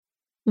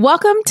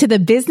Welcome to the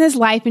Business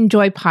Life and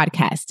Joy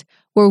podcast,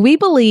 where we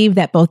believe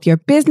that both your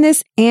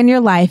business and your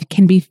life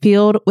can be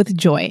filled with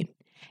joy.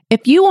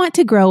 If you want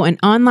to grow an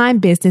online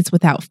business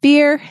without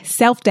fear,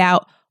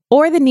 self-doubt,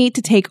 or the need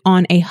to take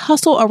on a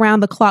hustle around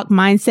the clock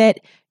mindset,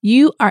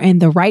 you are in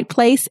the right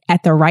place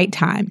at the right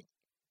time.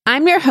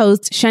 I'm your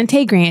host,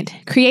 Shantae Grant,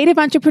 creative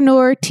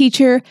entrepreneur,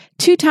 teacher,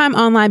 two-time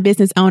online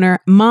business owner,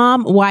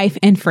 mom, wife,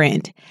 and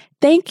friend.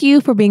 Thank you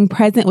for being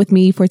present with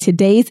me for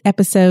today's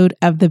episode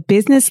of the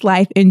Business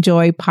Life and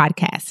Joy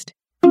podcast.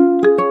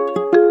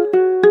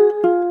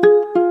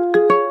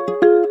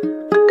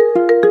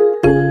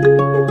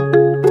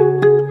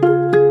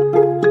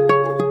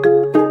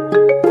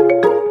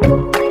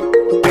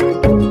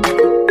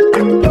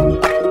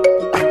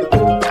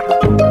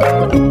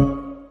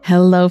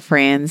 Hello,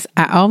 friends.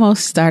 I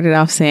almost started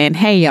off saying,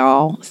 hey,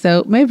 y'all.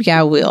 So maybe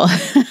I will.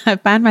 I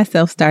find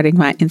myself starting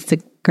my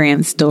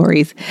Instagram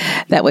stories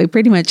that way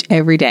pretty much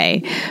every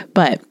day.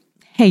 But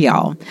hey,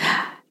 y'all.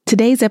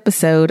 Today's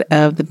episode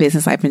of the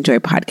Business Life and Joy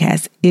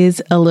podcast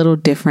is a little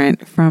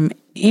different from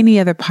any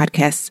other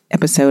podcast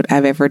episode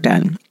I've ever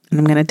done. And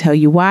I'm going to tell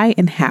you why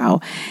and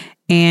how.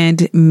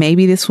 And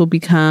maybe this will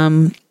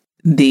become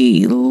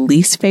the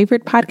least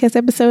favorite podcast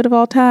episode of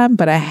all time,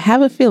 but I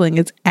have a feeling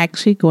it's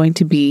actually going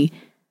to be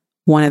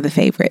one of the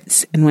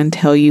favorites, and I'm going to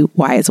tell you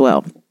why as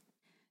well.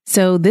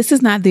 So this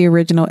is not the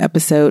original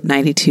episode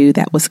 92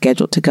 that was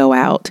scheduled to go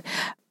out.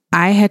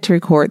 I had to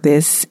record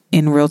this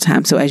in real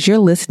time. So as you're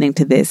listening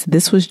to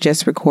this was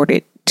just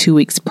recorded 2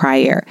 weeks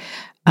prior.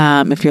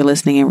 If you're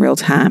listening in real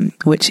time,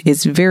 which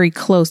is very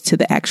close to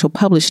the actual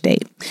published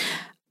date.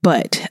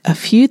 But a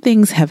few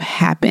things have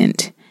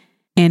happened,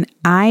 and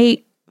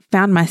I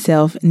found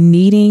myself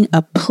needing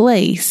a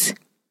place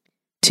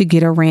to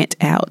get a rant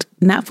out.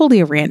 Not fully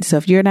a rant. So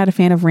if you're not a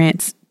fan of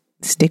rants,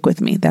 stick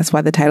with me. That's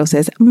why the title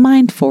says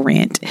Mindful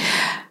Rant.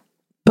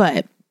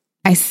 But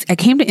I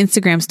came to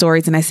Instagram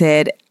stories and I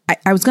said,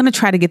 I was going to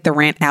try to get the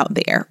rant out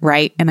there,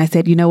 right? And I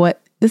said, you know what?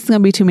 This is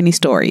going to be too many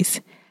stories.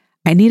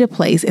 I need a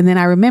place. And then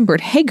I remembered,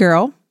 hey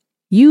girl,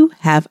 you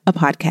have a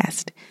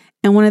podcast.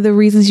 And one of the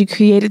reasons you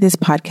created this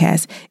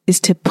podcast is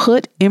to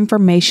put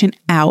information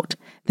out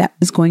that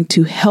is going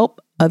to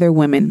help other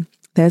women,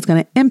 that is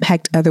going to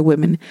impact other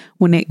women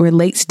when it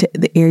relates to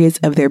the areas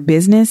of their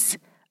business,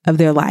 of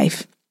their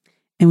life.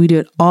 And we do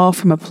it all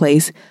from a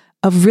place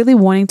of really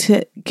wanting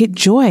to get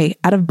joy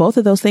out of both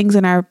of those things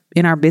in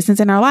our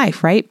business and our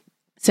life, right?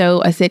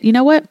 So I said, you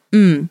know what?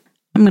 I'm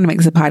going to make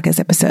this a podcast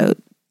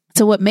episode.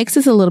 So what makes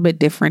this a little bit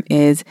different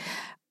is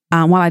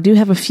while I do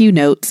have a few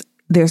notes,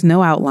 there's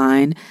no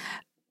outline.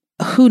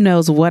 Who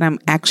knows what I'm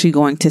actually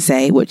going to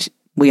say, which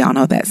we all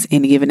know that's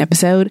any given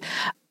episode.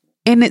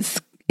 And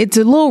it's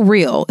a little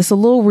real. It's a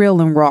little real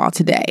and raw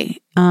today,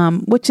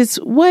 which is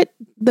what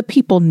the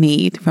people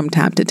need from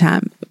time to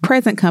time,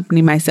 present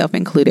company, myself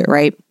included,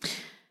 right?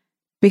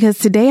 Because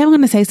today I'm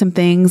going to say some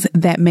things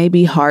that may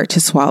be hard to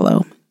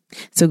swallow.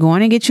 So go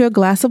on and get you a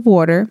glass of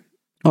water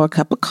or a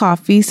cup of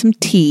coffee, some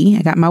tea.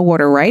 I got my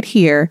water right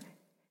here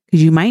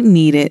because you might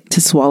need it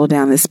to swallow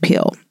down this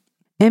pill.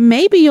 And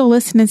maybe you'll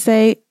listen and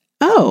say,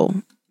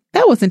 oh,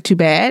 that wasn't too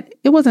bad.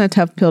 It wasn't a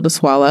tough pill to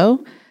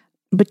swallow.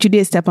 But you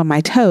did step on my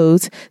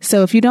toes.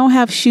 So if you don't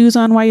have shoes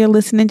on while you're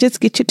listening,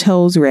 just get your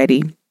toes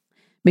ready.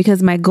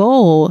 Because my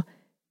goal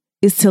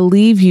is to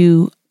leave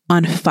you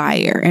on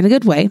fire in a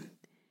good way,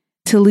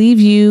 to leave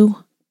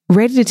you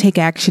ready to take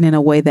action in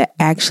a way that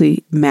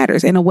actually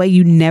matters, in a way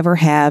you never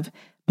have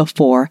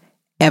before,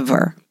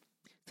 ever.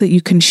 So that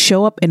you can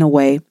show up in a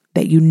way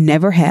that you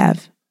never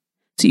have.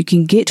 So you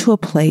can get to a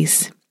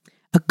place,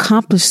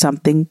 accomplish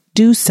something,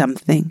 do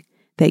something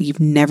that you've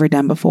never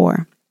done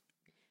before.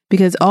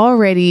 Because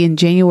already in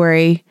today's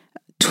January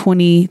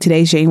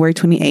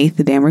 28th,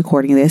 the day I'm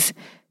recording this,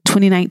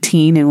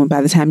 2019, and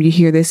by the time you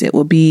hear this, it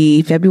will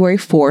be February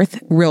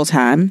 4th, real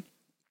time.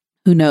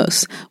 Who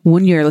knows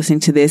when you're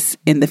listening to this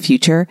in the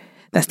future?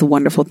 That's the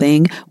wonderful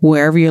thing.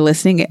 Wherever you're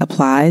listening, it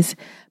applies.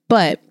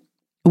 But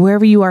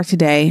wherever you are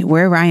today,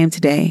 wherever I am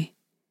today,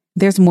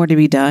 there's more to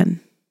be done.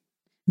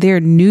 There are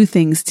new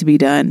things to be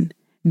done,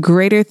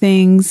 greater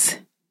things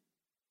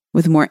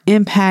with more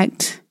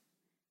impact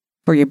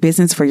for your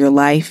business, for your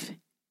life.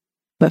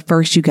 But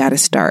first, you got to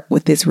start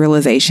with this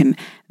realization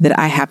that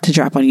I have to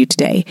drop on you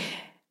today.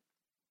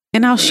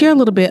 And I'll share a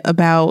little bit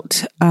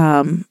about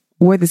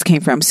where this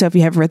came from. So if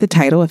you haven't read the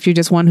title, if you're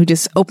just one who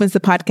just opens the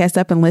podcast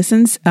up and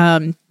listens,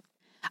 I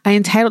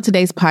entitled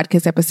today's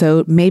podcast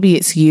episode, Maybe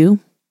It's You,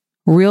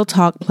 Real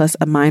Talk Plus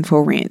a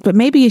Mindful Rant. But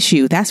maybe it's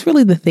you. That's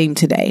really the theme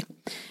today.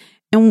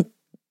 And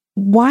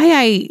why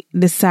I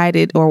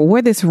decided, or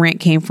where this rant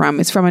came from,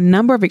 is from a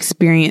number of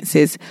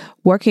experiences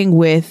working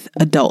with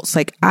adults.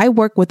 Like I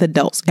work with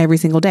adults every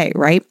single day,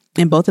 right?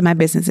 In both of my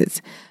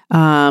businesses.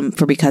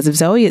 For Because of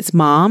Zoe, it's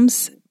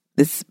moms.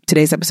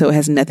 Today's episode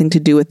has nothing to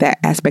do with that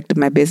aspect of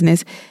my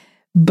business.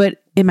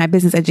 But in my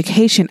business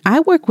education,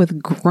 I work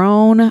with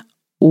grown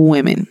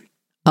women,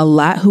 a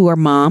lot who are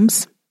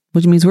moms,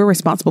 which means we're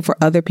responsible for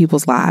other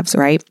people's lives,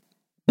 right?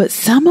 But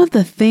some of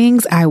the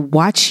things I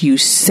watch you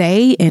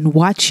say and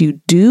watch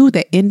you do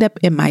that end up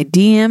in my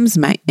DMs,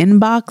 my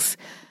inbox,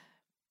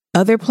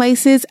 other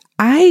places,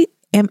 I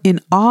am in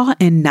awe,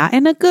 and not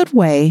in a good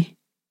way,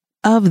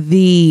 of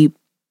the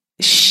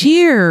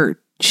sheer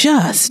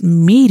just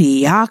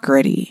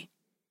mediocrity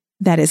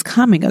that is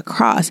coming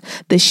across,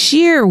 the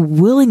sheer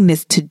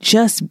willingness to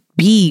just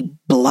be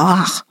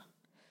blah,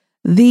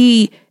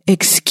 the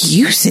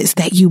excuses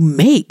that you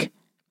make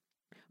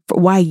for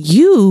why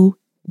you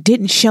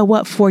didn't show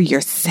up for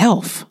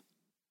yourself.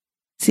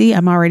 See,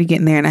 I'm already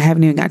getting there and I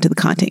haven't even got to the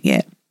content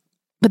yet.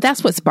 But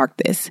that's what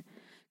sparked this.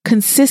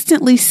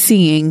 Consistently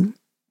seeing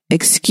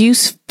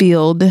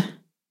excuse-filled,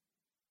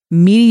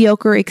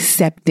 mediocre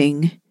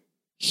accepting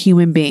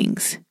human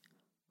beings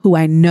who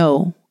I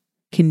know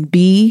can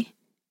be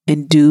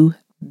and do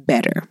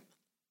better.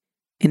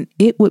 And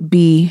it would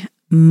be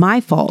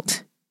my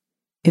fault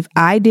if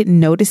I didn't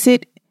notice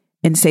it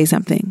and say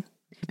something,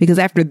 because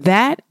after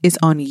that, it's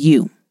on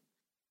you.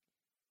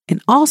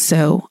 And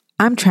also,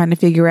 I'm trying to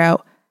figure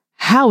out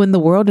how in the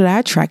world did I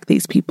attract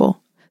these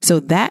people? So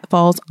that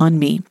falls on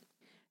me.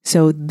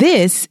 So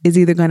this is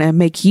either going to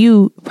make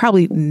you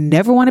probably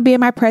never want to be in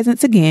my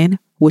presence again,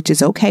 which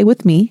is okay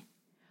with me,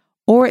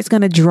 or it's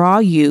going to draw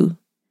you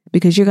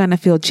because you're going to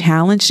feel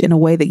challenged in a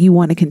way that you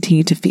want to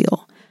continue to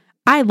feel.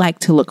 I like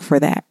to look for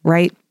that,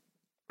 right?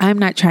 I'm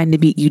not trying to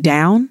beat you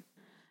down.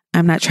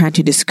 I'm not trying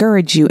to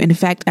discourage you. In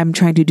fact, I'm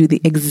trying to do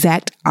the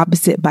exact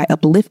opposite by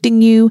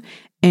uplifting you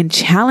and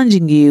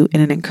challenging you in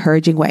an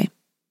encouraging way.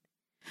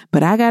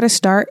 But I got to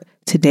start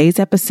today's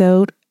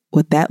episode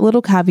with that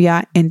little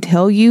caveat and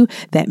tell you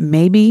that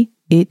maybe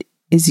it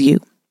is you.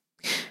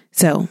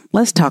 So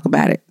let's talk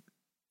about it.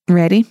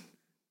 Ready?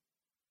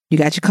 You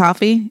got your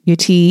coffee, your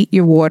tea,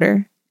 your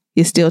water,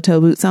 your steel toe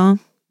boots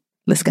on?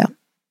 Let's go.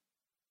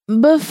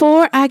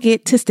 Before I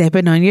get to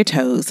stepping on your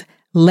toes,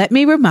 let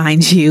me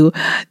remind you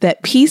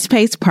that Peace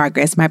Pace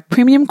Progress, my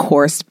premium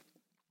course,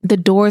 the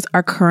doors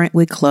are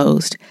currently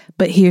closed.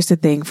 But here's the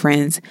thing,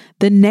 friends.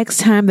 The next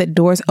time that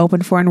doors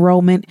open for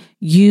enrollment,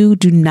 you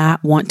do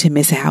not want to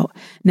miss out.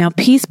 Now,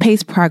 Peace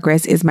Pace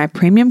Progress is my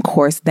premium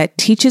course that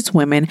teaches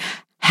women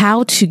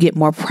how to get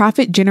more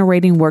profit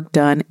generating work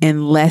done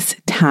in less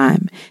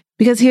time.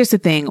 Because here's the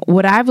thing,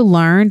 what I've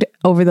learned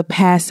over the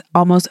past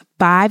almost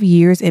 5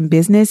 years in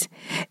business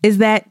is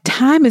that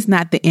time is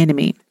not the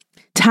enemy.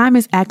 Time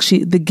is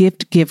actually the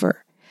gift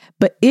giver.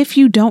 But if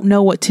you don't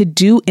know what to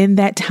do in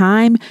that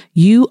time,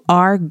 you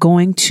are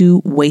going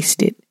to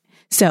waste it.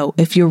 So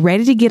if you're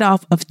ready to get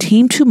off of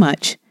team too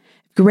much,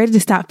 if you're ready to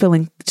stop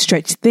feeling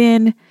stretched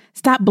thin,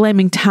 stop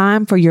blaming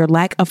time for your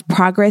lack of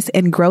progress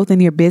and growth in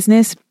your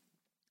business,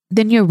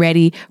 then you're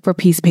ready for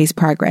Peace Pace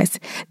Progress.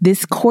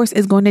 This course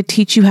is going to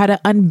teach you how to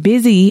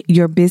unbusy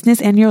your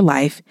business and your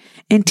life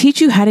and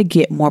teach you how to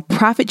get more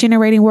profit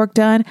generating work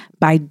done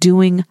by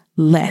doing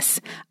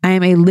less. I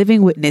am a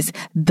living witness.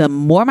 The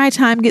more my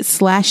time gets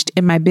slashed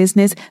in my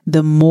business,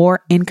 the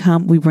more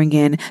income we bring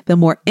in, the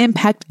more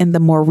impact and the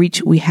more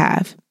reach we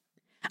have.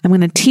 I'm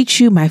going to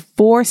teach you my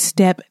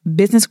 4-step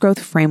business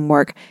growth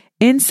framework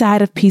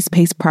inside of Peace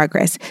Pace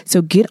Progress.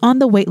 So get on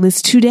the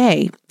waitlist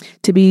today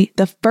to be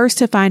the first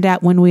to find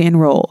out when we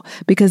enroll,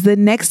 because the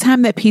next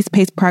time that Peace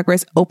Pace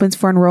Progress opens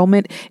for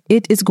enrollment,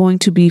 it is going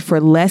to be for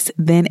less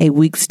than a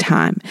week's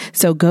time.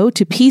 So go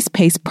to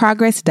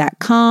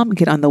peacepaceprogress.com,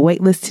 get on the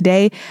waitlist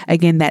today.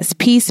 Again, that's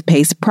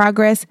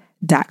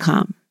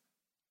peacepaceprogress.com.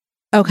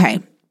 Okay.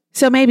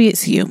 So maybe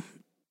it's you.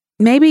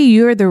 Maybe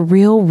you're the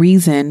real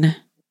reason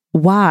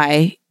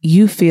why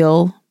you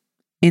feel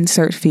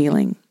insert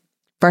feeling.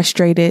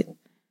 Frustrated,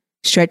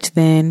 stretched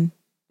thin,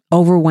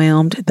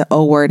 overwhelmed, the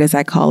O word as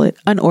I call it,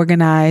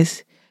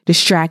 unorganized,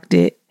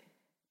 distracted,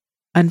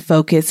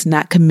 unfocused,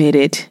 not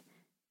committed,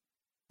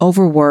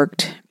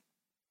 overworked,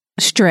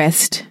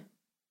 stressed,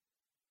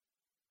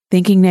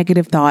 thinking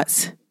negative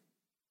thoughts,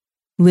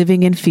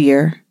 living in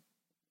fear.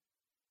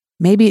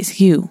 Maybe it's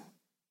you.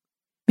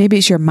 Maybe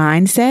it's your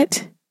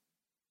mindset.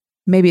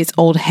 Maybe it's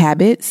old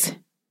habits.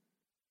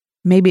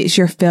 Maybe it's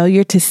your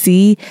failure to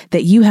see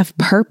that you have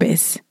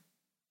purpose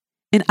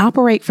and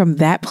operate from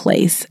that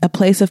place, a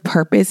place of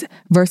purpose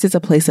versus a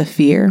place of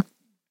fear.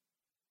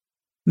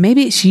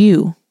 Maybe it's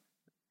you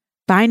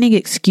finding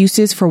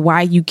excuses for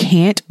why you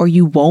can't or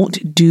you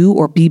won't do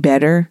or be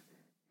better,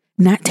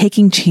 not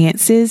taking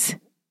chances,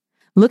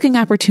 looking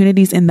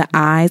opportunities in the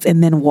eyes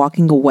and then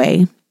walking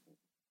away,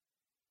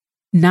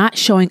 not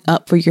showing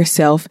up for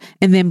yourself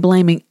and then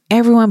blaming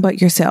everyone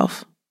but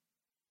yourself.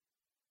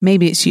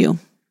 Maybe it's you.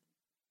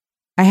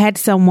 I had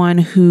someone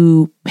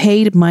who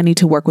paid money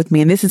to work with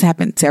me, and this has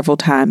happened several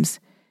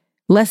times.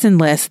 Less and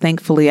less,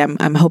 thankfully.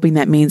 I'm hoping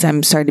that means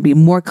I'm starting to be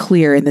more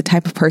clear in the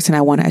type of person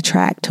I want to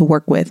attract to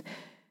work with.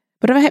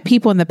 But I've had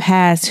people in the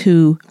past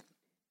who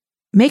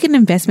make an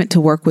investment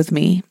to work with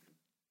me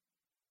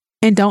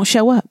and don't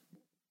show up.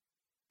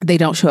 They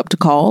don't show up to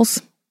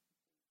calls.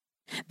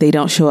 They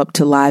don't show up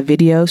to live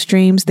video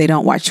streams. They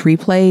don't watch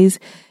replays.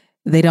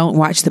 They don't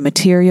watch the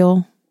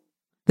material.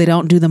 They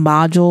don't do the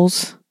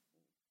modules.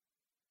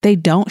 They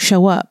don't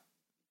show up.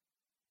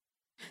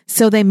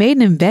 So they made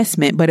an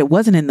investment, but it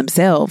wasn't in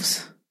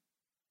themselves.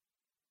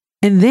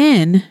 And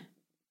then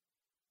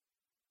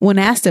when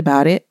asked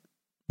about it,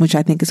 which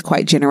I think is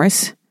quite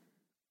generous,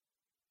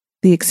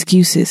 the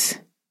excuses.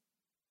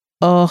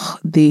 Oh,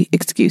 the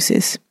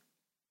excuses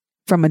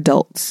from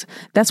adults.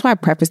 That's why I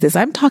preface this.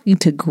 I'm talking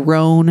to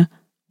grown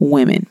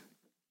women.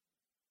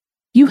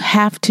 You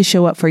have to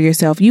show up for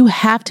yourself. You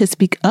have to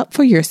speak up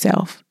for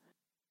yourself.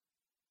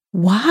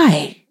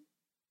 Why?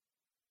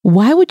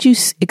 Why would you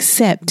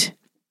accept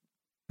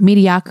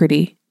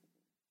mediocrity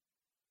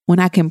when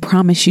I can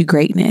promise you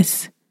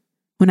greatness?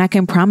 When I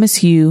can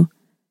promise you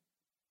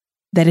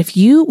that if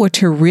you were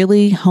to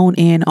really hone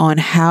in on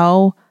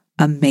how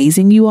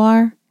amazing you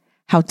are,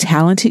 how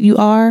talented you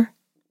are,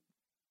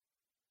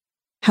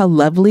 how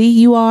lovely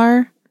you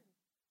are,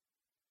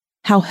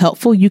 how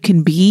helpful you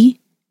can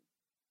be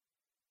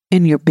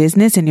in your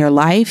business, in your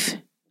life,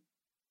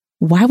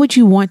 why would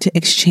you want to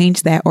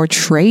exchange that or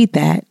trade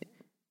that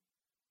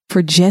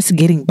for just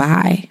getting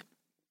by?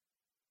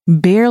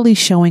 Barely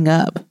showing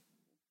up,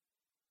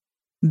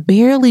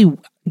 barely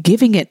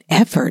giving it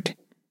effort,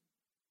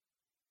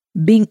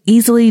 being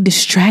easily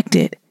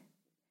distracted,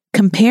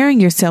 comparing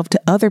yourself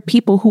to other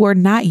people who are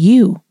not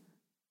you,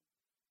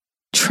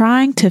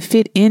 trying to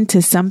fit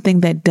into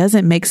something that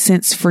doesn't make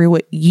sense for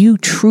what you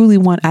truly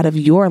want out of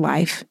your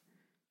life.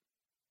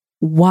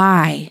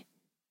 Why?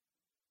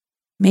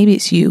 Maybe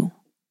it's you.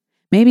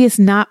 Maybe it's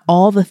not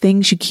all the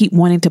things you keep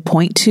wanting to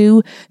point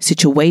to: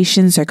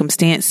 situations,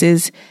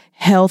 circumstances,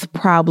 health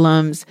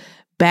problems,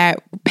 bad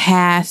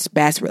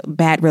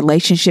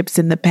relationships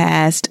in the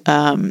past.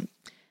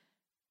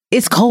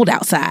 It's cold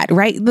outside,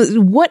 right?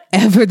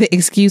 Whatever the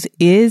excuse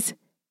is,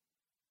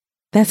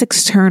 that's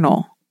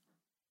external.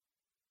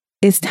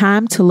 It's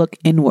time to look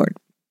inward,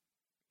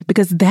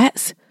 because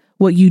that's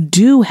what you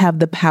do have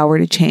the power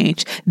to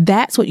change.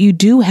 That's what you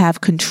do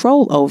have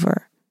control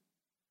over.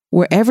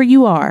 Wherever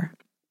you are,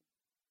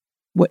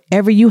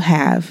 whatever you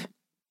have,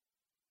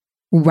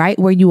 right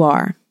where you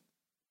are,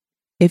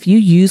 if you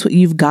use what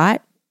you've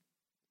got,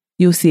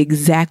 you'll see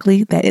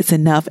exactly that it's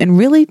enough. And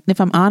really, if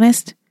I'm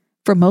honest,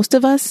 for most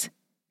of us,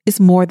 it's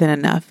more than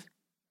enough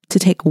to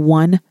take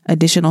one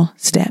additional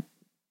step.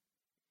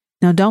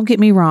 Now, don't get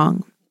me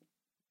wrong.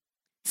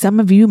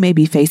 Some of you may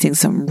be facing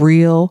some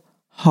real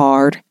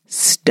hard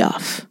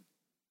stuff,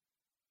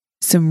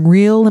 some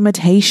real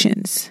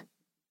limitations.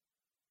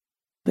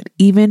 But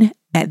even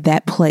at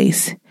that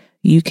place,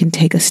 you can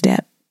take a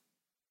step.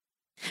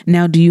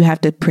 Now, do you have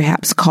to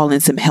perhaps call in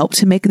some help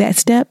to make that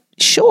step?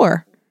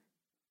 Sure.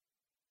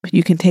 But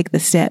you can take the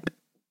step.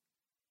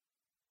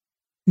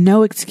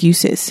 No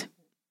excuses.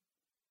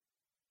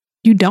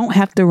 You don't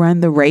have to run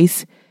the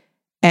race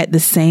at the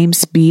same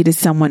speed as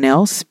someone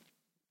else,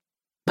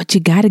 but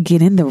you got to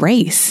get in the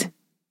race.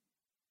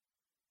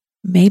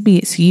 Maybe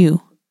it's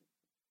you.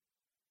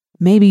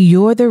 Maybe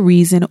you're the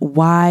reason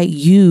why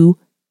you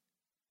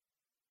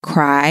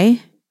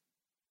cry,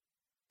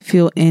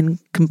 feel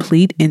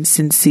incomplete,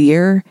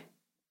 insincere,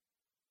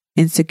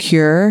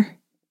 insecure,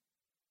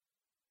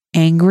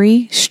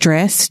 angry,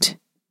 stressed,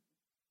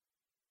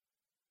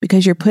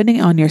 because you're putting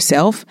it on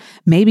yourself.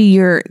 Maybe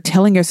you're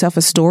telling yourself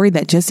a story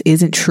that just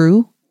isn't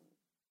true.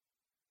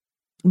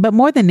 But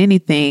more than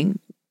anything,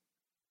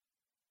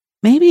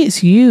 maybe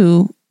it's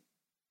you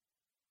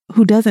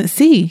who doesn't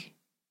see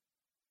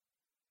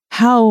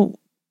how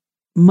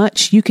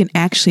much you can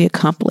actually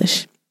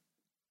accomplish.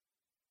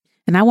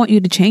 And I want you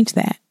to change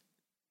that,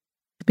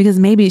 because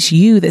maybe it's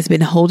you that's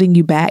been holding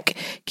you back,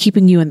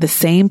 keeping you in the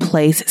same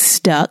place,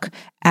 stuck,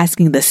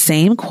 asking the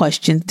same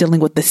questions, dealing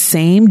with the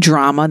same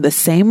drama, the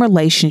same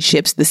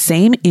relationships, the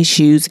same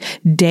issues,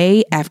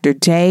 day after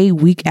day,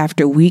 week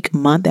after week,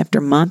 month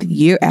after month,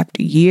 year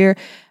after year.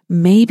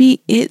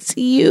 Maybe it's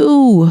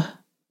you.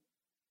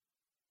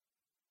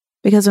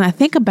 Because when I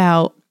think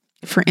about,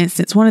 for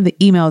instance, one of the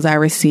emails I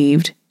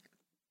received,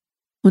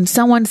 when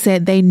someone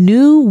said they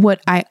knew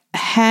what I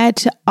had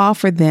to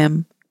offer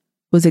them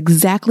was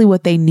exactly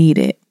what they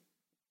needed,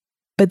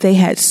 but they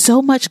had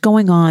so much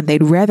going on,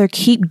 they'd rather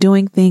keep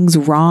doing things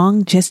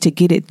wrong just to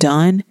get it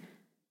done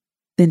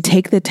than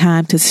take the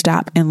time to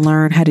stop and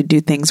learn how to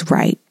do things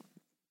right.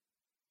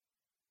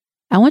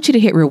 I want you to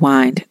hit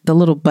rewind, the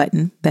little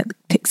button that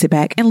takes it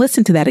back, and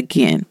listen to that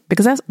again,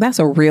 because that's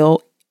a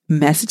real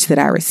message that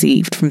I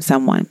received from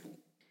someone.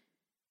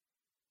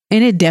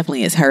 And it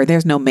definitely is her.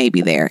 There's no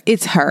maybe there.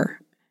 It's her.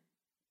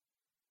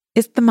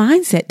 It's the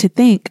mindset to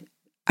think,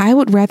 I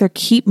would rather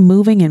keep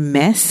moving in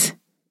mess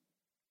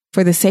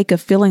for the sake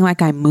of feeling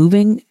like I'm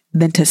moving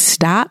than to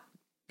stop,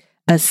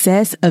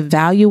 assess,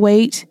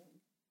 evaluate,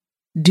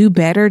 do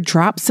better,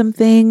 drop some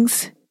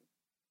things.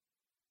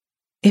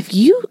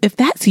 If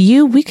that's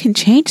you, we can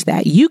change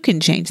that. You can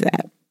change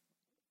that.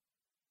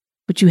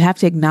 But you have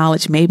to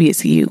acknowledge maybe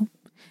it's you.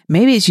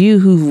 Maybe it's you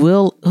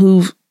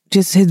who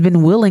just has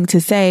been willing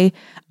to say,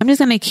 I'm just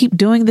going to keep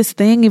doing this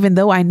thing, even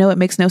though I know it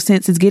makes no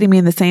sense. It's getting me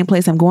in the same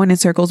place. I'm going in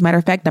circles. Matter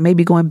of fact, I may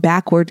be going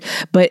backward,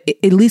 but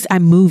at least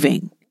I'm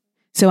moving.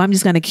 So I'm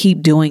just going to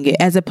keep doing it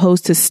as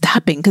opposed to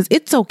stopping, because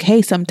it's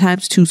okay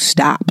sometimes to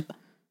stop.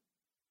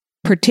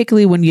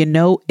 particularly when you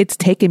know it's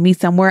taking me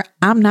somewhere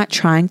I'm not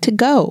trying to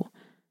go.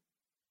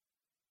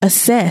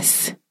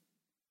 Assess.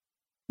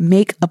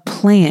 Make a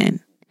plan.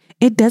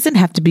 It doesn't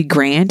have to be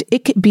grand.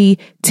 It could be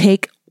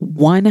take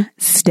one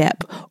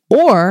step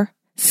or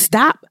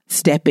stop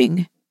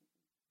stepping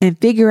and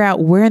figure out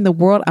where in the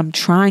world I'm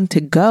trying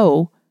to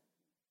go,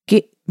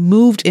 get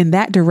moved in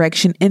that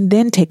direction, and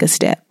then take a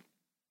step.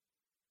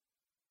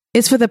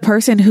 It's for the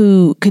person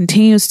who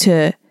continues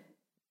to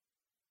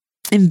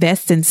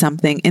invest in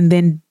something and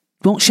then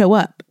won't show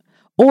up,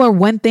 or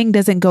one thing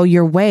doesn't go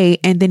your way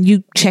and then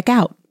you check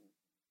out,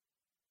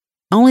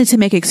 only to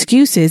make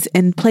excuses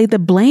and play the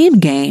blame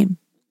game.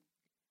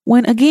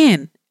 When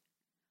again,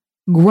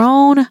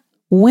 grown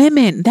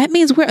women, that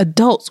means we're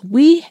adults.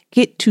 We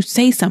get to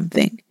say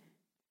something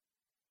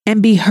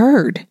and be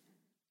heard.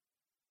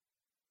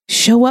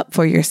 Show up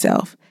for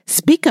yourself.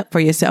 Speak up for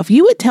yourself.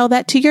 You would tell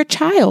that to your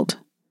child,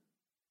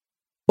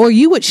 or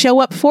you would show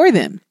up for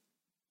them,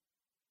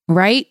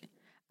 right?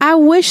 I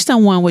wish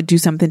someone would do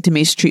something to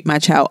me to treat my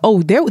child.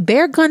 Oh,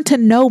 they're going to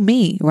know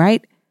me,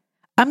 right?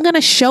 I'm going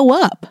to show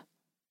up.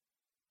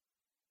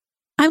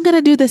 I'm going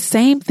to do the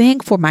same thing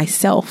for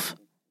myself.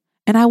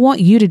 And I want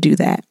you to do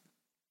that.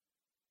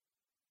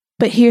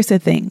 But here's the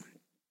thing.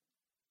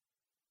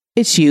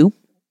 It's you.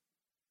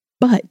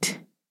 But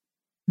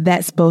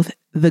that's both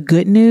the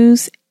good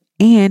news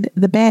and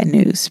the bad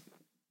news.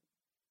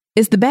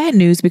 It's the bad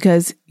news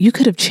because you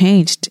could have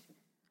changed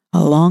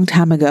a long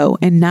time ago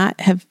and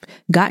not have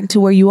gotten to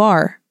where you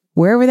are,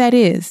 wherever that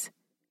is.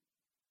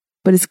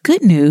 But it's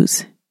good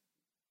news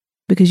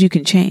because you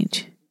can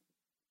change.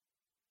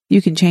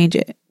 You can change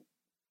it.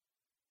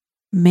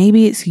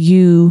 Maybe it's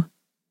you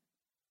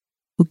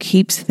who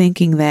keeps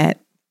thinking that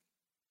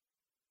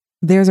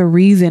there's a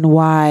reason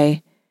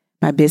why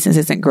my business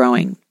isn't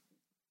growing.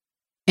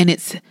 And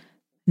it's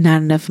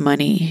not enough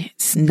money.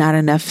 It's not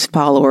enough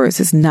followers.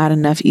 It's not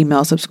enough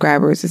email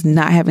subscribers. It's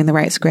not having the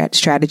right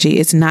strategy.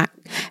 It's not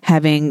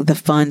having the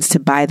funds to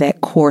buy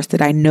that course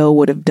that I know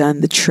would have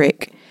done the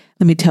trick.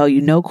 Let me tell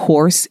you, no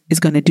course is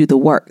going to do the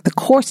work. The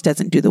course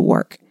doesn't do the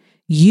work.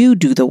 You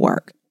do the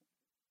work.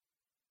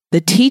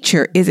 The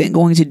teacher isn't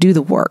going to do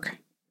the work.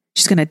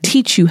 She's going to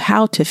teach you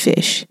how to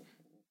fish,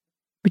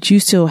 but you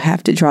still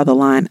have to draw the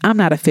line. I'm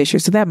not a fisher,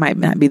 so that might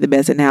not be the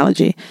best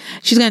analogy.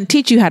 She's going to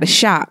teach you how to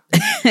shop.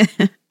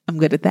 I'm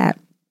good at that.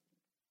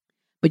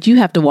 But you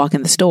have to walk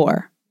in the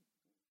store.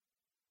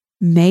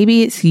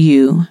 Maybe it's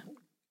you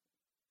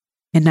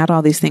and not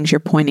all these things you're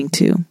pointing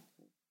to.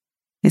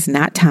 It's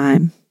not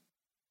time.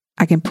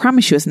 I can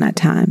promise you it's not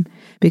time,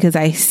 because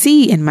I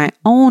see in my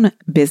own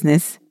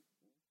business,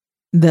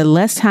 the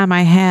less time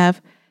I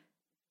have,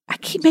 I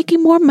keep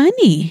making more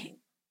money.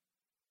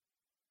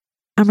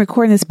 I'm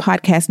recording this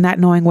podcast not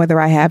knowing whether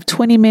I have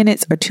 20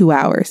 minutes or 2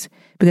 hours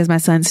because my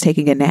son's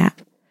taking a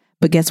nap.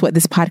 But guess what?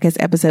 This podcast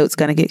episode is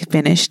going to get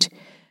finished.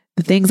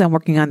 The things I'm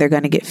working on, they're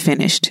going to get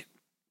finished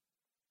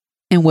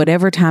in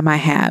whatever time I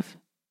have.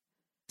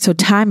 So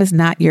time is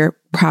not your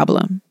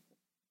problem,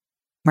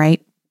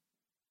 right?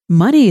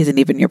 Money isn't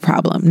even your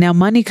problem. Now,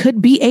 money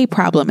could be a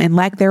problem and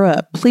lack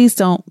thereof. Please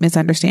don't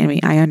misunderstand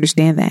me. I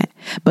understand that.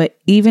 But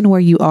even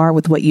where you are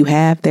with what you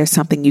have, there's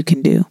something you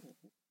can do.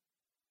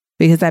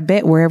 Because I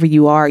bet wherever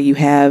you are, you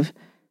have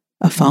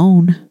a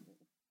phone.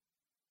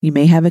 You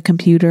may have a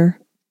computer.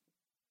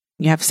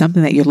 You have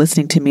something that you're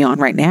listening to me on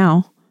right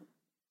now.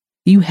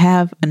 You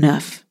have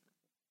enough.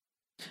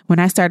 When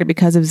I started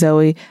Because of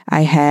Zoe,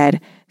 I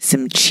had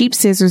some cheap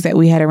scissors that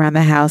we had around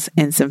the house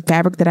and some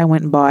fabric that I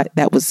went and bought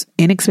that was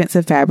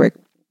inexpensive fabric,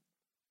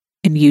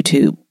 and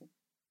YouTube.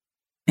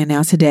 And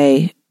now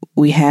today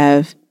we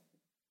have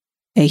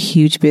a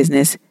huge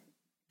business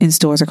in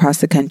stores across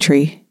the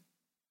country,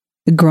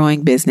 a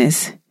growing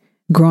business,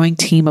 growing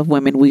team of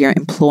women we are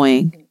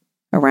employing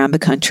around the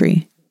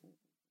country.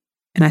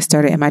 And I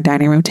started at my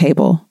dining room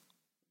table,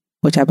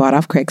 which I bought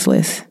off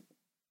Craigslist,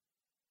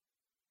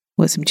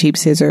 with some cheap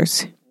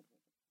scissors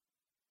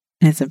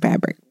and some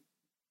fabric.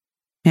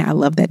 And I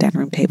love that dining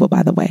room table,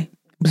 by the way.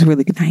 It was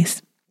really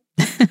nice.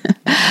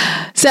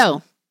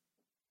 So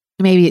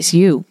maybe it's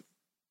you,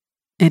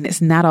 and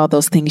it's not all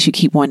those things you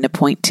keep wanting to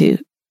point to.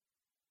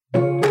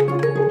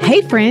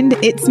 Hey friend,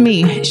 it's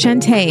me,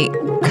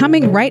 Shantae,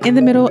 coming right in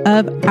the middle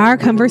of our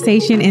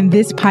conversation in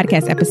this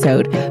podcast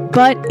episode,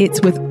 but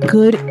it's with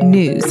good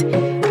news.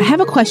 I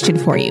have a question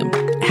for you.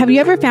 Have you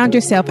ever found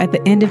yourself at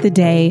the end of the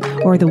day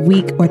or the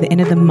week or the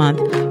end of the month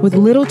with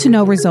little to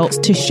no results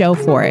to show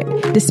for it,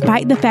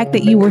 despite the fact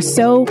that you were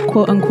so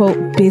quote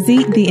unquote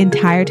busy the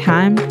entire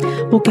time?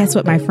 Well, guess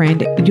what, my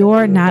friend?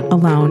 You're not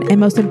alone. And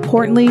most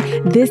importantly,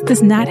 this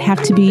does not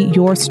have to be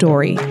your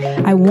story.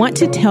 I want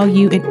to tell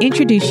you and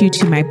introduce you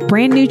to my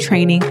brand new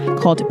training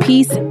called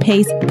Peace,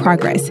 Pace,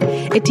 Progress.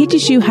 It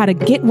teaches you how to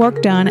get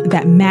work done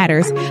that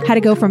matters, how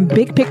to go from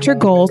big picture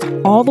goals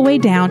all the way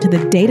down to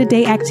the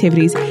day-to-day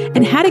activities,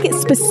 and how to get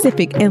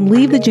specific and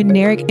leave the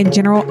generic and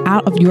general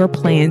out of your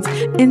plans,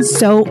 and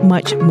so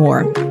much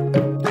more.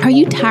 Are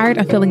you tired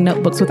of filling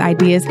notebooks with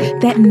ideas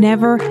that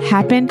never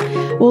happen?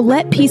 Well,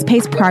 let Peace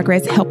Pace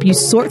Progress help you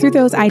sort through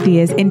those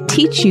ideas and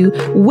teach you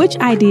which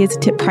ideas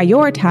to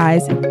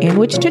prioritize and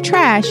which to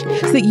trash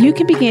so that you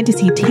can begin to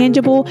see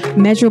tangible,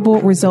 measurable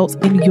results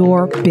in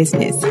your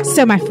business.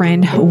 So, my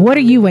friend, what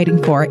are you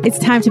waiting for? It's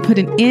time to put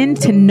an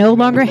end to no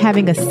longer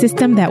having a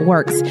system that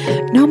works.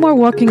 No more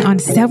working on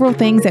several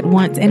things at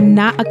once and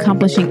not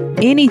accomplishing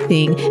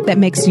anything that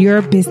makes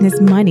your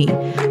business money.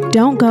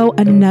 Don't go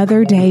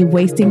another day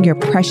wasting your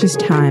precious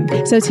time.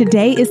 So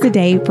today is the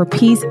day for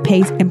peace,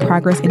 pace, and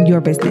progress in your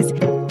business.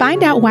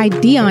 Find out why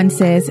Dion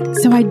says,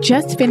 so I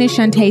just finished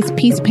Shantae's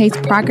Peace, Pace,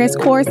 Progress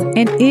course,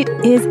 and it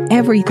is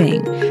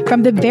everything.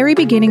 From the very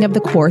beginning of the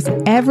course,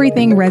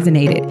 everything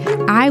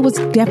resonated. I was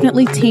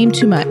definitely team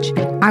too much.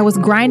 I was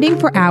grinding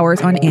for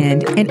hours on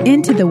end and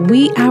into the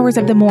wee hours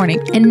of the morning.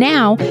 And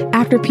now,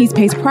 after Peace,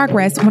 Pace,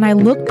 Progress, when I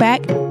look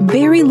back,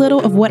 very little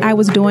of what I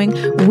was doing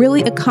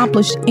really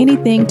accomplished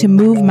anything to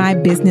move my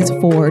business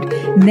forward.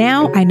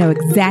 Now I know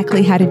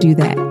exactly how to do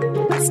that.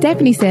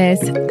 Stephanie says,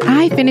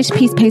 I finished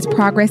Peace, Pace,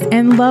 Progress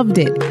and loved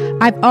it.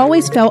 I've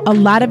always felt a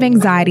lot of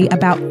anxiety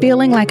about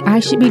feeling like I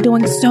should be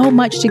doing so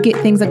much to get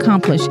things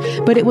accomplished,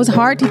 but it was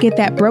hard to get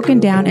that broken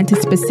down into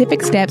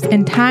specific steps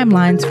and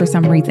timelines for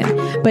some reason.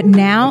 But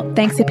now,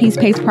 thanks to Peace,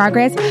 Pace,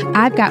 Progress,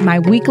 I've got my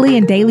weekly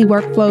and daily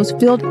workflows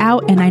filled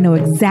out and I know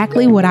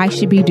exactly what I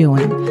should be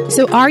doing.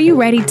 So are you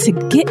ready to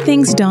get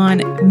things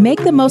done,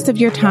 make the most of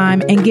your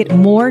time, and get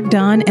more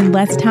done in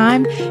less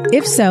time?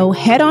 If so,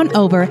 head on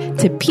over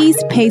to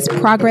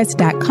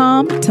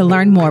peacepaceprogress.com to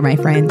learn more, my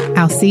friend.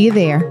 I'll see you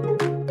there.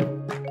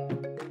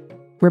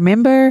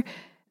 Remember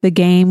the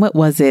game, what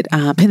was it?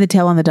 Pin the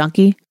tail on the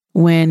donkey?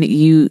 When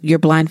you're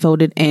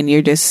blindfolded and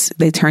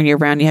they turn you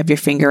around, you have your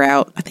finger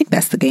out. I think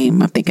that's the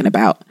game I'm thinking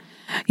about.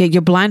 Yeah,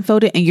 you're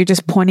blindfolded and you're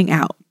just pointing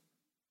out.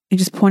 You're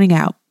just pointing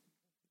out.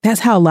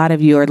 That's how a lot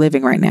of you are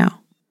living right now.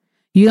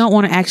 You don't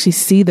want to actually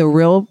see the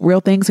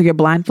real thing, so you're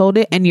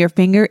blindfolded and your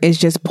finger is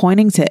just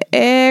pointing to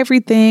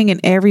everything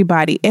and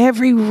everybody,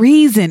 every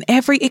reason,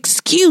 every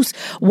excuse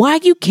why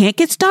you can't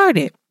get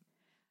started.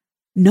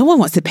 No one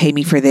wants to pay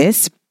me for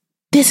this.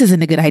 This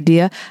isn't a good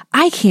idea.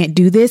 I can't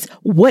do this.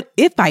 What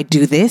if I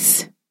do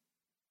this?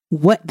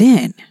 What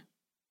then?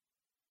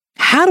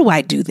 How do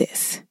I do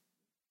this?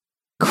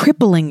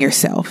 Crippling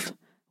yourself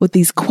with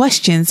these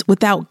questions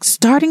without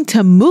starting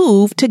to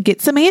move to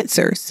get some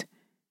answers.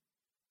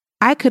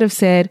 I could have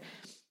said,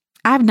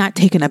 I've not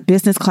taken a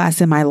business class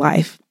in my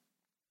life.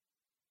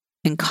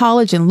 In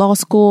college and law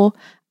school,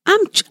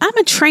 I'm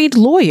a trained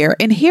lawyer,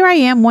 and here I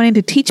am wanting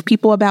to teach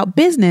people about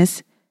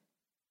business.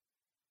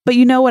 But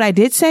you know what I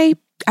did say?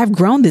 I've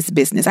grown this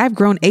business. I've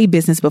grown a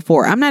business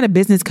before. I'm not a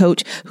business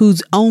coach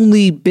whose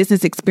only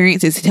business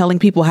experience is telling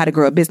people how to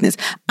grow a business.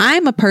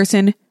 I'm a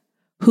person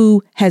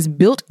who has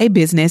built a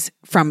business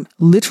from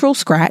literal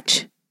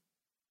scratch,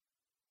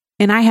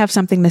 and I have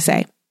something to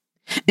say.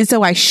 And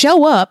so I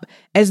show up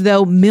as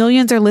though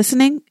millions are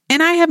listening,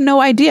 and I have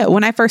no idea.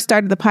 When I first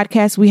started the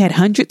podcast, we had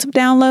hundreds of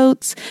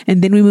downloads,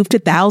 and then we moved to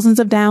thousands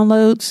of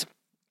downloads,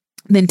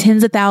 then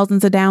tens of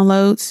thousands of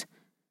downloads.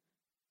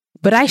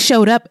 But I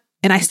showed up,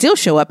 and I still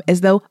show up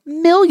as though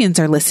millions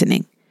are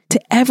listening to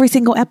every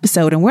single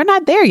episode, and we're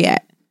not there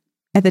yet.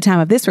 At the time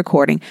of this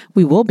recording,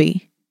 we will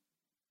be.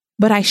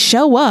 But I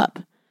show up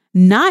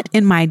not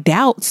in my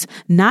doubts,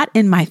 not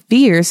in my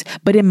fears,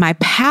 but in my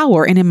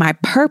power and in my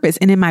purpose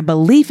and in my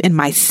belief in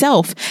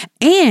myself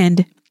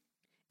and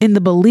in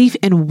the belief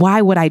in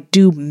why what I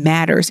do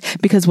matters.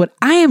 Because what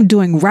I am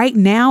doing right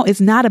now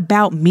is not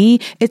about me.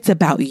 It's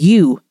about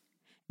you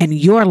and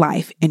your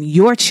life and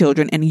your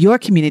children and your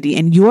community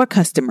and your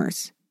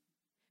customers.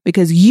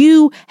 Because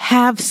you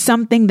have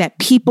something that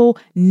people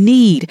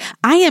need.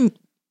 I am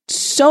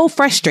so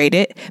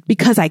frustrated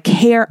because I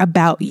care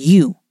about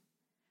you.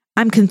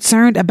 I'm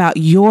concerned about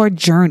your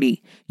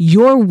journey,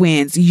 your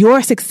wins,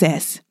 your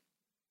success.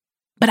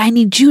 But I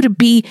need you to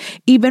be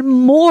even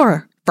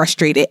more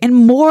frustrated and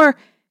more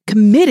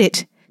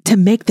committed to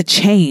make the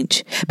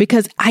change,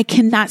 because I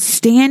cannot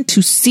stand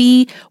to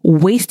see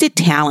wasted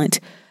talent.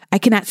 I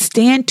cannot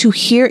stand to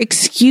hear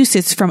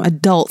excuses from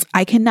adults.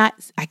 I can't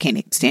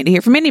stand to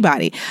hear from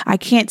anybody. I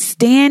can't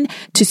stand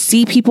to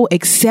see people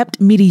accept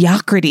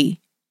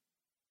mediocrity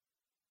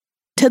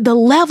to the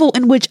level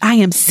in which I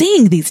am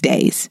seeing these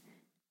days.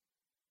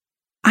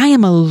 I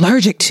am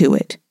allergic to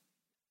it.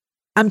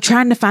 I'm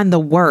trying to find the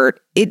word.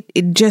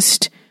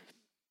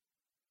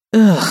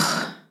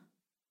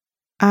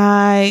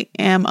 I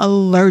am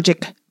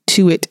allergic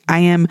to it. I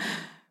am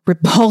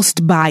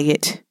repulsed by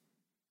it.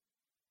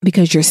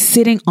 Because you're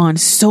sitting on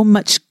so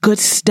much good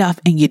stuff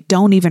and you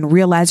don't even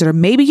realize it, or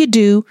maybe you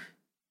do.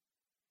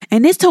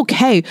 And it's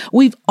okay.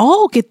 We've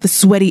all get the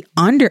sweaty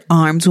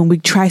underarms when we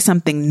try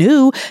something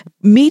new.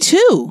 Me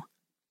too.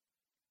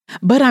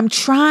 But I'm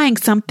trying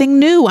something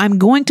new. I'm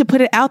going to put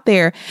it out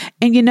there.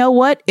 And you know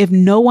what? If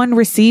no one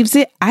receives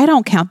it, I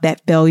don't count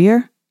that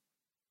failure.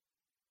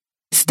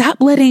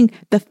 Stop letting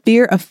the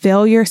fear of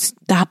failure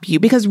stop you.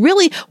 Because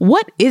really,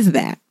 what is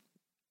that?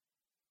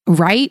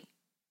 Right?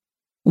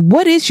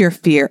 What is your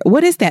fear?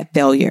 What is that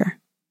failure?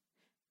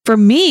 For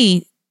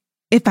me,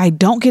 if I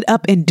don't get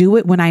up and do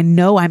it when I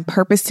know I'm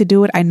purposed to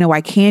do it, I know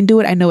I can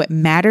do it, I know it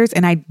matters,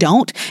 and I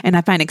don't, and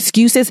I find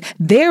excuses,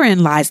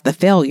 therein lies the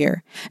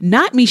failure.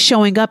 Not me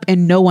showing up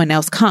and no one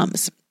else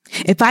comes.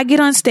 If I get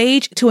on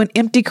stage to an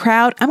empty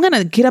crowd, I'm going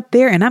to get up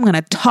there and I'm going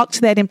to talk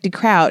to that empty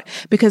crowd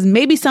because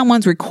maybe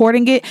someone's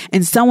recording it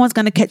and someone's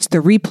going to catch the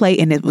replay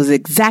and it was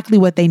exactly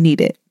what they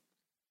needed.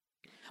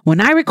 When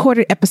I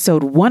recorded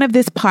episode 1 of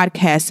this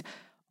podcast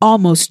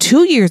almost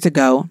 2 years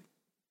ago,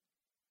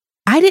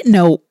 I didn't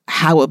know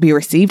how it would be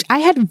received. I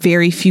had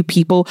very few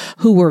people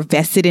who were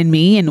vested in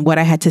me and what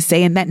I had to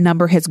say, and that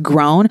number has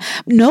grown.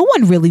 No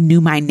one really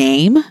knew my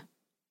name,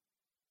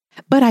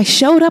 but I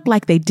showed up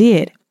like they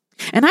did,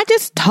 and I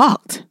just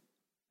talked.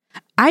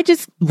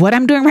 What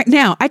I'm doing right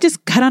now, I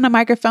just got on a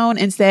microphone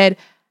and said,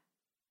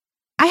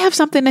 I have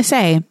something to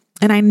say,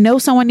 and I know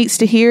someone needs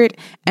to hear it,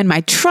 and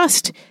my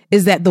trust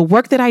is that the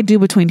work that I do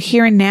between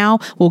here and now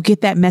will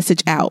get that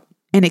message out,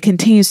 and it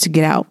continues to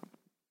get out.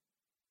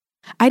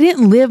 I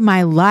didn't live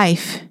my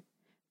life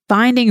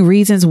finding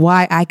reasons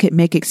why I could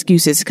make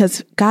excuses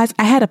because, guys,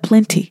 I had a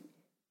plenty.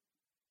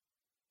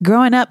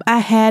 Growing up, I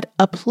had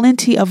a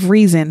plenty of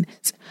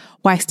reasons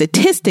why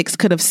statistics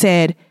could have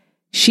said,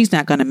 she's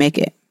not going to make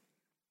it.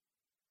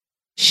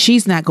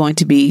 She's not going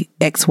to be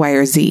X, Y,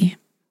 or Z.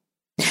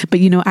 But,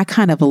 I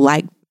kind of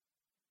like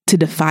to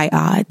defy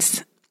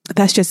odds.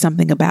 That's just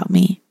something about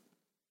me.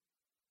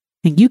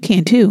 And you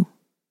can too.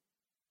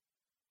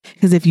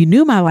 Because if you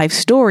knew my life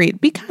story, it'd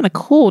be kind of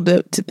cool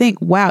to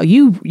think, wow,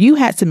 you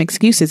had some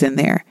excuses in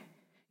there.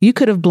 You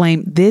could have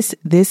blamed this,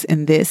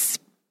 and this.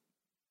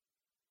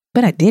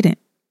 But I didn't.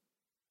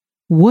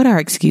 What are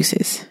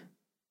excuses?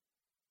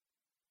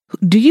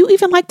 Do you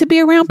even like to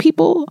be around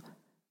people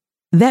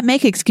that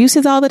make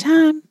excuses all the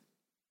time?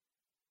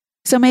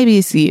 So maybe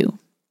it's you.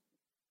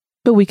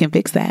 But we can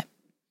fix that.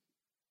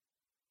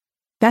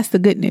 That's the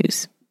good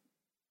news.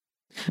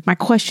 My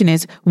question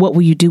is, what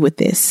will you do with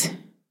this?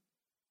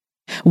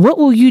 What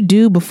will you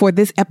do before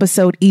this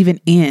episode even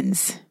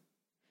ends?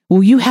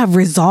 Will you have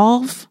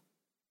resolve?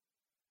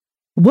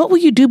 What will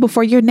you do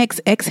before your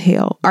next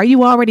exhale? Are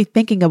you already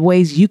thinking of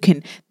ways you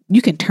can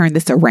turn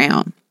this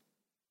around?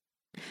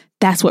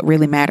 That's what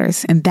really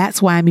matters. And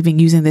that's why I'm even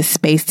using this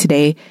space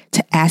today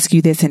to ask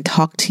you this and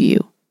talk to you.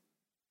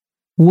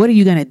 What are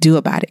you going to do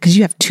about it? Because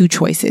you have 2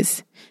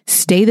 choices.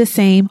 Stay the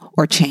same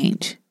or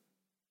change.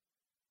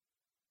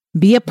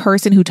 Be a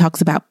person who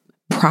talks about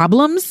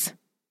problems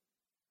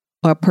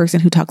or a person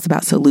who talks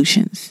about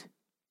solutions.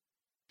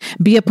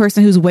 Be a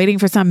person who's waiting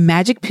for some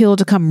magic pill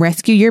to come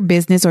rescue your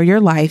business or your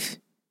life.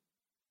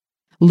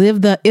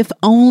 Live the, if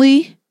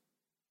only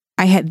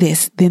I had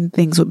this, then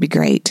things would be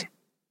great.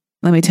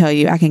 Let me tell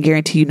you, I can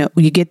guarantee you,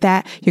 when you get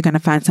that, you're going to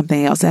find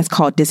something else. That's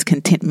called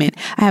discontentment.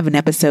 I have an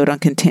episode on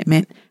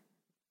contentment.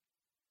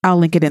 I'll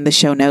link it in the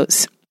show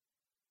notes,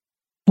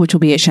 which will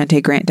be at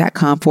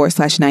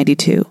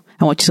shantaegrant.com/92.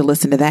 I want you to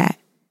listen to that.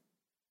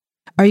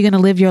 Are you going to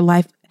live your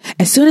life?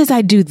 As soon as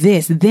I do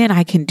this, then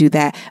I can do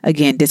that.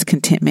 Again,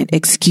 discontentment,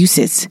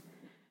 excuses.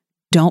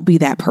 Don't be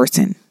that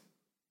person.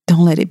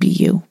 Don't let it be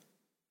you.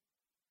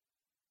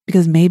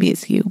 Because maybe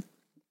it's you.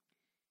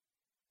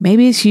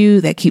 Maybe it's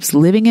you that keeps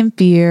living in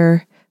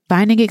fear,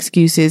 finding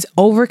excuses,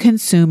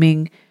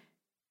 over-consuming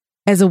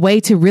as a way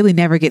to really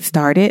never get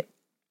started.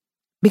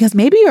 Because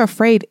maybe you're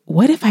afraid,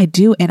 what if I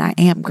do and I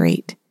am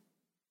great?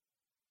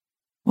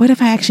 What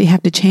if I actually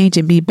have to change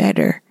and be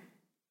better?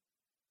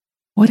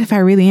 What if I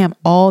really am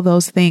all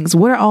those things?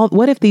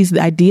 What if these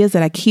ideas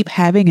that I keep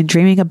having and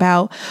dreaming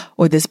about,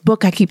 or this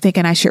book I keep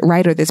thinking I should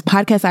write, or this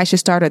podcast I should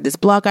start, or this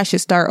blog I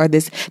should start, or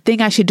this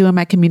thing I should do in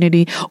my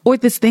community, or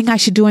this thing I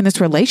should do in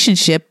this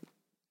relationship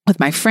with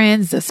my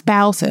friends, a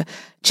spouse, a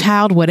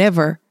child,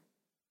 whatever.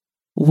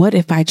 What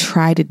if I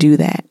try to do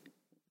that?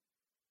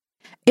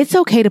 It's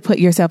okay to put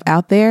yourself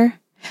out there,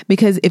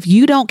 because if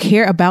you don't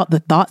care about the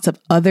thoughts of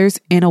others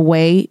in a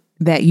way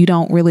that you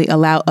don't really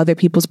allow other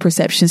people's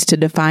perceptions to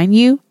define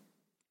you,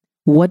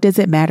 what does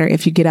it matter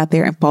if you get out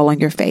there and fall on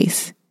your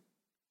face?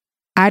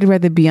 I'd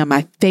rather be on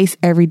my face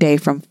every day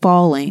from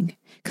falling,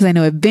 because I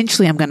know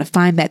eventually I'm going to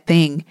find that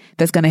thing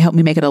that's going to help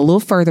me make it a little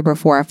further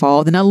before I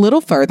fall, then a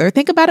little further.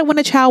 Think about it when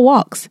a child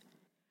walks.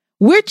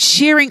 We're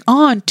cheering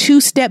on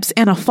 2 steps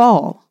and a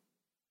fall.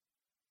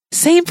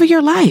 Same for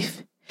your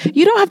life.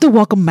 You don't have to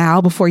walk a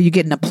mile before you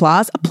get an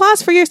applause.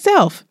 Applause for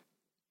yourself.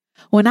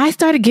 When I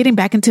started getting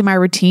back into my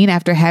routine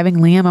after having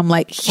Liam, I'm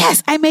like,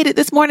 yes, I made it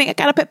this morning. I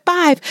got up at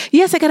 5.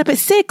 Yes, I got up at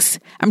 6.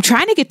 I'm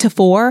trying to get to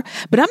 4,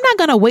 but I'm not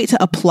going to wait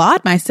to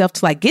applaud myself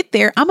till I get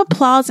there. I'm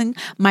applauding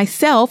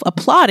myself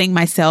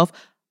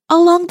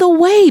along the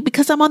way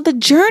because I'm on the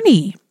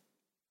journey.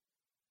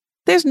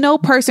 There's no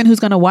person who's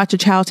going to watch a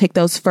child take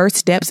those first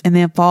steps and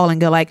then fall and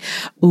go like,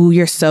 ooh,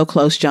 you're so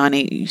close,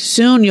 Johnny.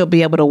 Soon you'll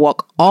be able to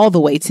walk all the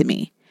way to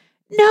me.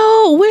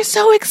 No, we're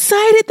so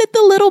excited that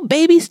the little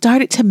baby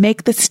started to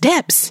make the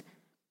steps.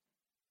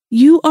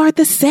 You are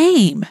the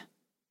same.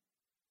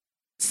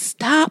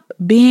 Stop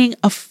being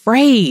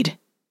afraid.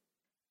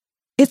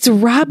 It's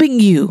robbing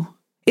you.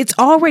 It's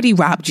already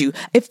robbed you.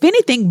 If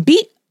anything,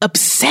 be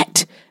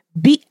upset.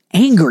 Be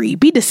angry,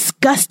 be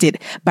disgusted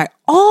by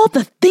all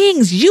the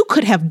things you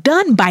could have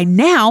done by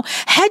now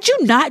had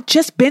you not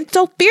just been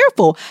so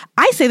fearful.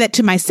 I say that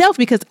to myself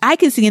because I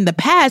can see in the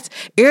past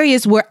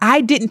areas where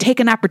I didn't take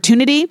an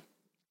opportunity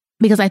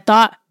because I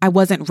thought I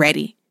wasn't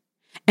ready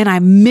and I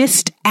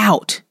missed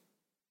out.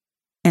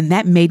 And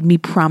that made me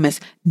promise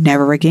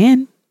never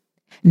again,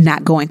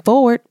 not going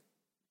forward.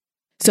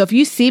 So if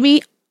you see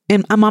me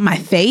and I'm on my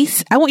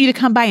face, I want you to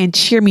come by and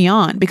cheer me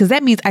on because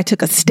that means I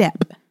took a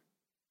step.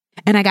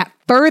 And I got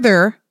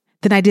further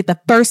than I did the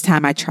first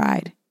time I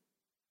tried.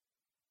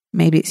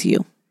 Maybe it's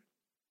you.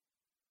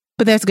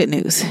 But that's good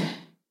news.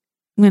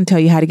 I'm going to tell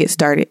you how to get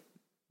started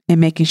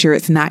and making sure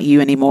it's not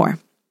you anymore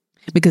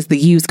because the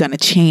you's going to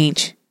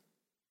change.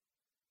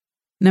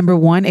 Number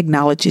 1,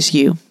 acknowledges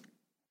you.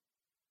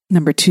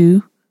 Number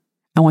 2,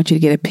 I want you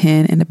to get a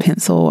pen and a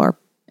pencil or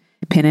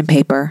a pen and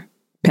paper,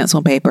 pencil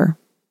and paper,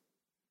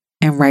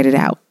 and write it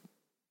out.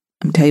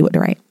 I'm going to tell you what to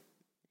write.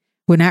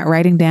 We're not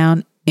writing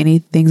down any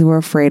things we're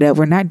afraid of.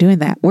 We're not doing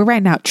that. We're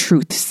writing out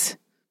truths.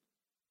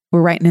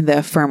 We're writing in the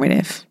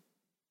affirmative.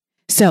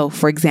 So,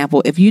 for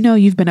example, if you know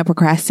you've been a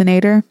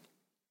procrastinator,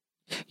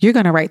 you're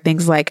going to write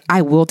things like,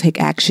 I will take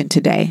action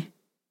today.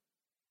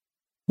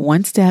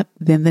 One step,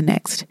 then the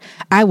next.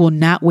 I will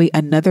not wait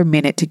another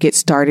minute to get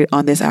started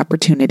on this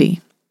opportunity.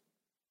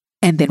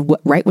 And then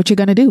write what you're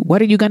going to do.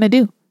 What are you going to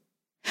do?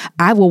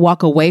 I will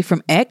walk away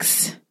from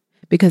X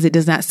because it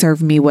does not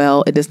serve me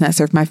well. It does not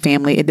serve my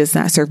family. It does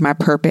not serve my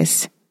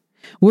purpose.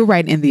 We're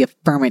writing in the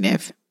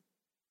affirmative.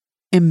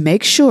 And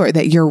make sure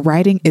that your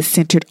writing is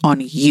centered on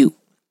you.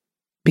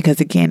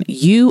 Because again,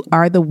 you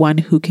are the one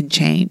who can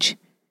change.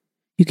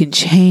 You can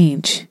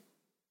change.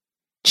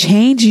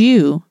 Change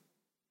you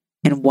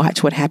and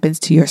watch what happens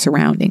to your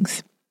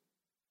surroundings.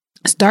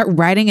 Start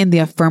writing in the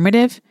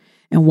affirmative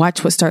and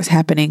watch what starts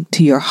happening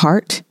to your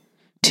heart,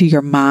 to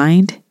your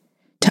mind,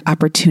 to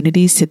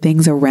opportunities, to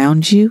things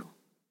around you.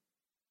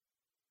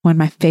 One of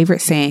my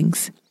favorite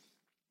sayings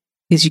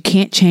is you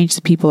can't change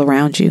the people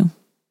around you,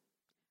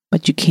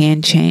 but you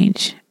can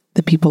change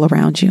the people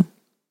around you.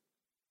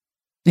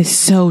 It's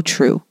so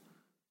true.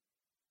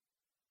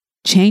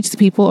 Change the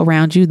people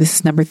around you. This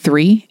is number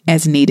 3,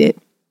 as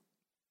needed.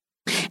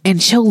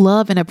 And show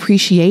love and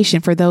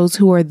appreciation for those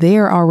who are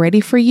there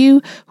already for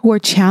you, who are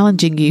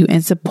challenging you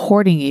and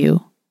supporting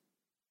you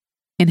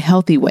in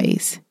healthy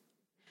ways.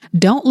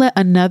 Don't let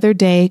another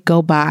day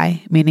go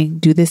by, meaning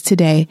do this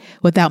today,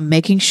 without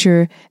making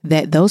sure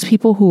that those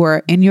people who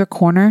are in your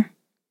corner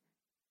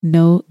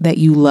know that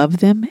you love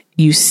them,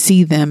 you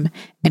see them,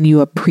 and you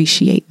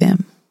appreciate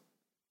them.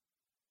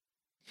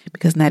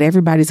 Because not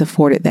everybody's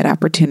afforded that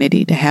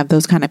opportunity to have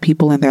those kind of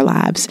people in their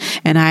lives.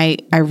 And I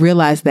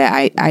realize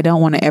that I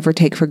don't want to ever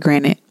take for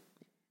granted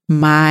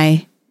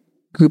my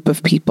group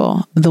of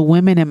people, the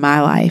women in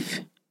my life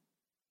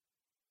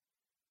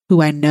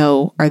who I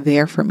know are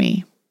there for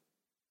me,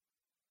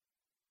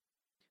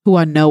 who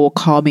I know will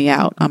call me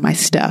out on my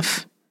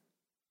stuff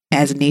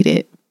as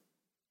needed,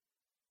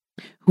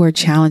 who are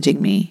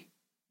challenging me,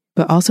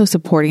 but also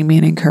supporting me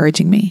and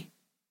encouraging me.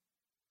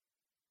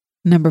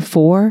 Number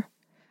 4,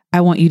 I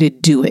want you to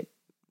do it.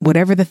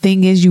 Whatever the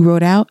thing is you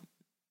wrote out,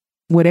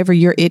 whatever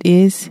your it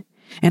is,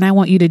 and I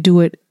want you to do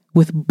it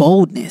with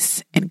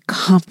boldness and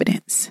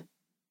confidence.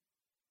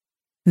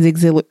 Zig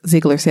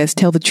Ziglar says,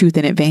 tell the truth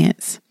in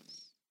advance.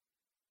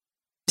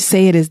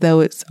 Say it as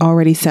though it's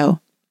already so.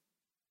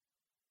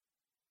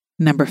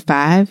 Number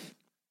 5,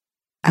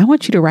 I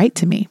want you to write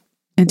to me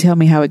and tell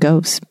me how it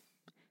goes.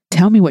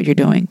 Tell me what you're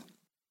doing.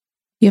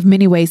 You have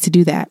many ways to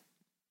do that.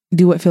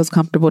 Do what feels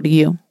comfortable to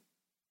you,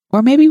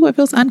 or maybe what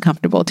feels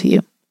uncomfortable to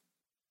you.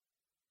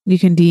 You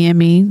can DM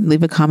me,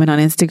 leave a comment on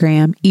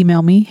Instagram,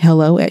 email me,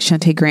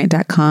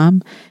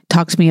 hello@shantaegrant.com.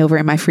 Talk to me over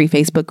in my free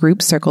Facebook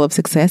group, Circle of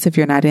Success. If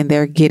you're not in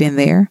there, get in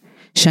there.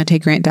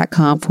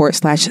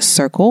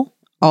 shantaegrant.com/circle.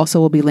 Also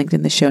will be linked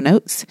in the show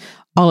notes.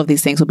 All of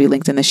these things will be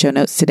linked in the show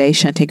notes today,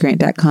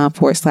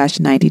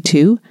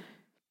 shantaegrant.com/92.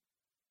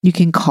 You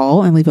can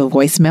call and leave a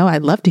voicemail.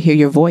 I'd love to hear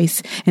your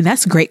voice. And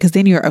that's great because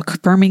then you're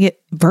affirming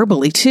it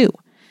verbally too.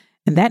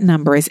 And that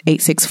number is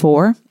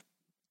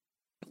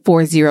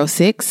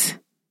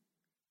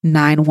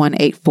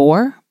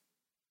 864-406-9184.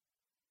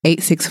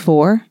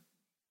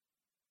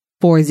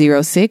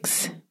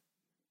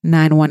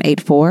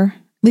 864-406-9184.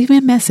 Leave me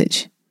a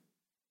message.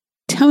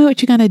 Tell me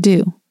what you're going to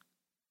do.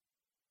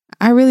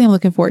 I really am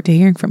looking forward to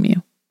hearing from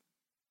you.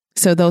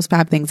 So those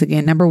 5 things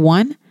again. Number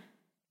 1,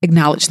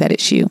 acknowledge that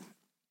it's you.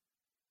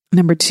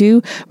 Number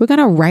 2, we're going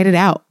to write it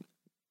out.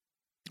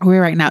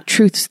 We're writing out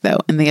truths though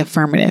in the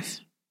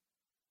affirmative.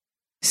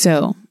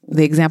 So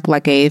the example I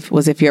gave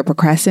was if you're a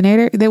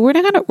procrastinator, then we're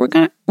going to write, we're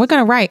not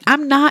going to write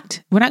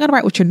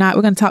what you're not.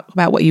 We're going to talk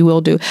about what you will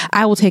do.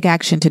 I will take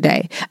action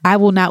today. I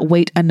will not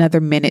wait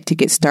another minute to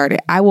get started.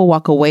 I will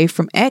walk away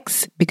from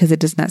X because it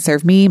does not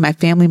serve me, my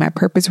family, my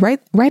purpose. Write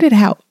it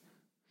out.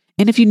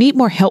 And if you need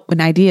more help and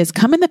ideas,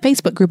 come in the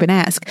Facebook group and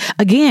ask.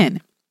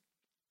 Again,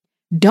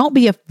 don't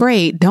be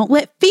afraid. Don't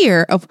let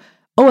fear of,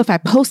 if I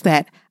post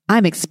that,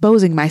 I'm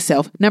exposing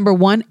myself. Number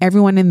 1,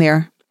 everyone in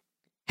there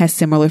has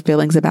similar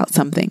feelings about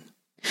something.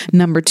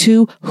 Number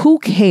 2, who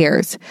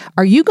cares?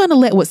 Are you going to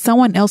let what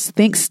someone else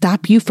thinks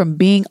stop you from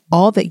being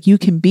all that you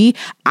can be?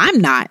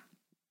 I'm not.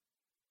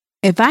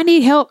 If I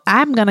need help,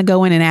 I'm going to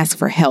go in and ask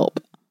for help.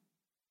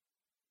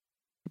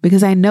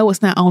 Because I know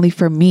it's not only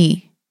for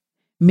me.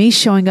 Me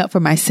showing up for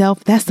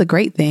myself, that's the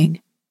great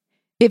thing.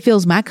 It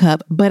fills my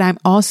cup, but I'm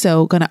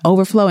also going to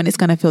overflow, and it's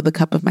going to fill the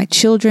cup of my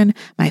children,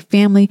 my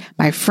family,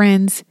 my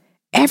friends,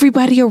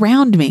 everybody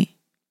around me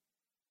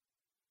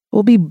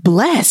will be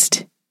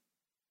blessed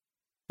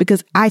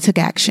because I took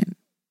action.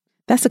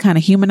 That's the kind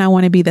of human I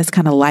want to be. That's the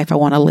kind of life I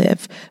want to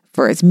live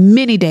for as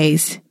many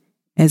days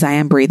as I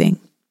am breathing.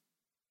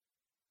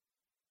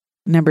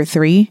 Number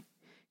 3,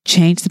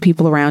 change the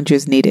people around you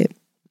as needed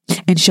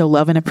and show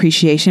love and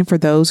appreciation for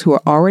those who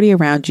are already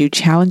around you,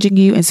 challenging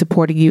you and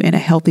supporting you in a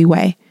healthy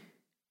way.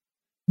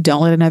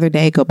 Don't let another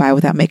day go by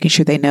without making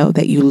sure they know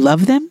that you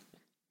love them,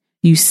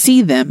 you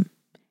see them,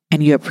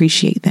 and you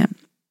appreciate them.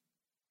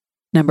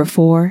 Number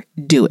 4,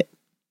 do it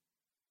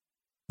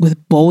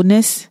with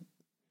boldness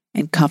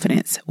and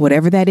confidence,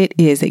 whatever that it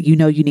is that you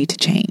know you need to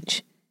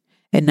change.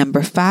 And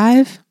number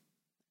 5,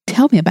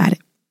 tell me about it.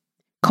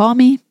 Call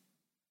me,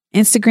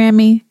 Instagram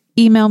me,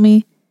 email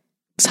me,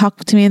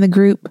 talk to me in the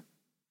group.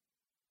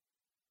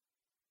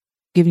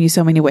 Giving you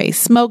so many ways.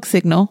 Smoke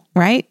signal,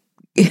 right?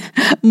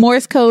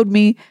 Morse code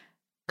me,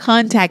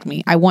 contact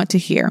me. I want to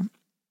hear.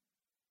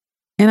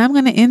 And I'm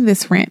going to end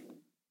this rant.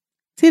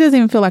 See, it doesn't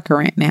even feel like a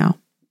rant now.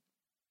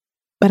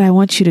 But I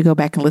want you to go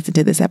back and listen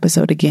to this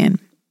episode again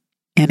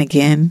and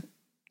again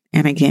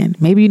and again.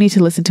 Maybe you need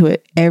to listen to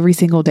it every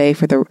single day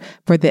for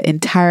the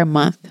entire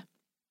month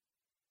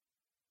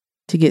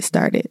to get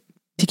started,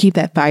 to keep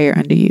that fire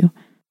under you.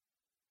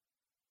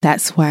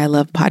 That's why I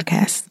love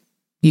podcasts.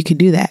 You can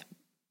do that.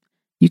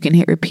 You can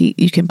hit repeat.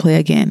 You can play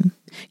again.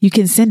 You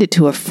can send it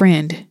to a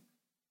friend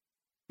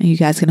and you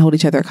guys can hold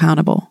each other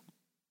accountable.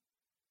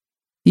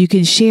 You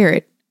can share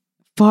it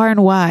far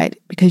and wide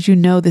because you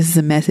know this is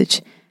a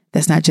message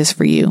that's not just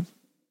for you.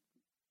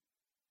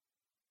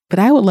 But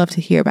I would love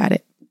to hear about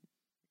it.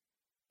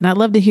 And I'd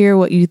love to hear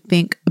what you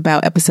think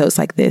about episodes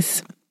like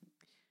this.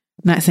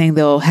 I'm not saying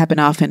they'll happen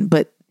often,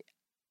 but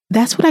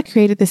that's what I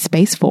created this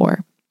space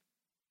for.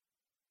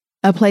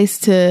 A place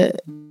to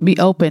be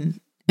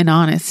open and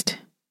honest.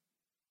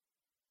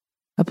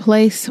 A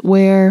place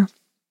where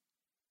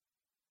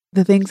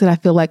the things that I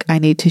feel like I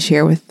need to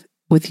share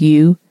with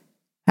you,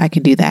 I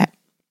can do that.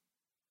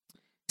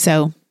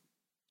 So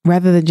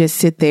rather than just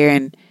sit there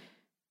and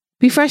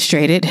be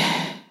frustrated,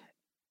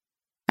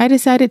 I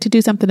decided to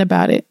do something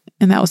about it.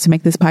 And that was to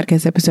make this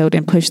podcast episode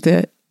and push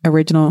the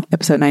original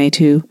episode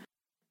 92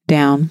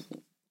 down.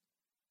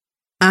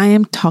 I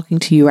am talking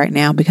to you right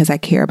now because I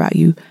care about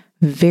you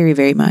very,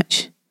 very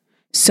much.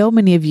 So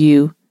many of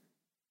you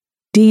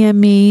DM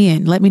me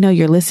and let me know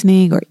you're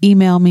listening or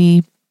email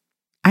me.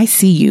 I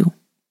see you.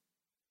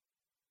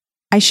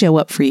 I show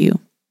up for you.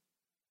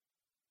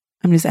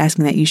 I'm just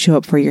asking that you show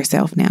up for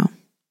yourself now.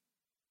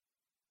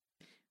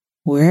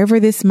 Wherever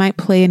this might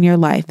play in your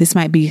life, this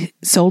might be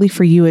solely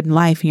for you in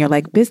life. And you're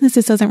like, business,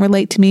 this doesn't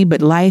relate to me,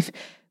 but life,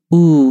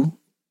 ooh.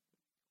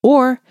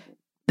 Or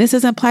this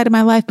doesn't apply to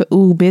my life, but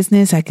ooh,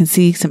 business, I can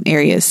see some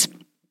areas.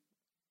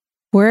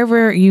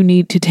 Wherever you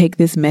need to take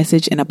this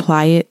message and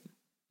apply it,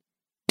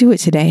 do it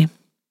today.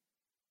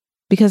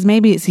 Because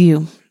maybe it's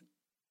you.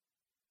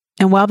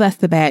 And while that's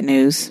the bad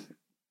news,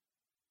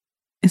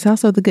 it's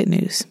also the good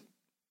news.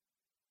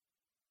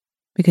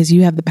 Because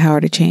you have the power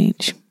to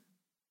change.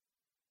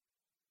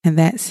 And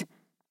that's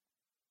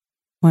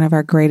one of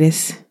our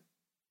greatest,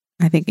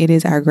 I think it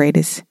is our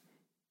greatest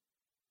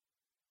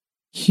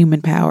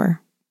human power,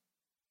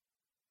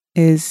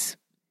 is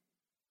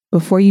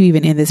before you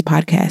even end this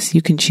podcast,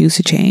 you can choose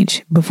to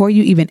change. Before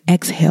you even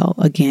exhale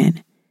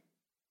again,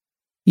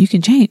 you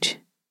can change.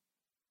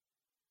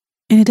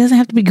 And it doesn't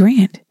have to be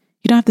grand.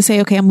 You don't have to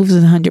say, okay, I'm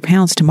losing 100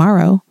 pounds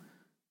tomorrow.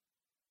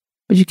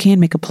 But you can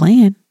make a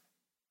plan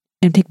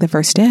and take the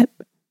first step.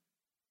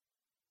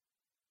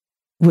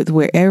 With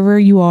wherever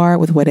you are,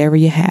 with whatever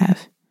you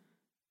have.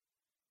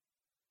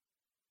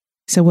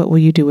 So what will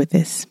you do with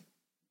this?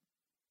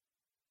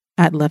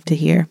 I'd love to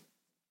hear.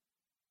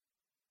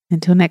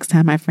 Until next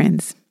time, my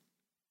friends,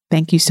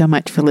 thank you so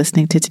much for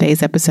listening to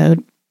today's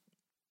episode.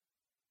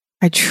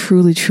 I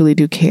truly, truly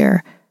do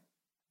care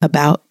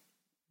about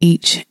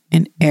each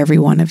and every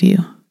one of you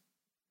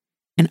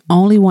and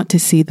only want to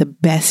see the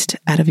best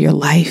out of your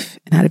life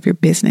and out of your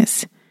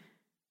business.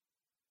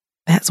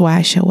 That's why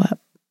I show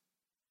up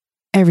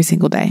every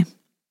single day.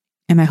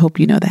 And I hope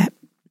you know that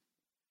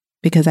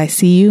because I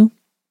see you,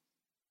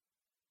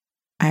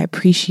 I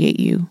appreciate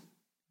you,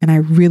 and I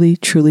really,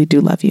 truly do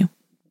love you.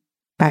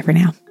 Bye for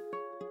now.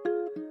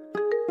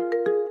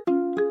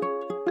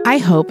 I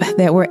hope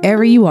that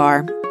wherever you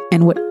are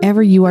and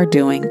whatever you are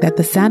doing, that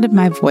the sound of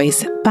my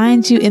voice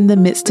finds you in the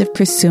midst of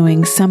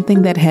pursuing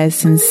something that has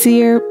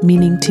sincere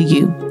meaning to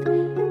you.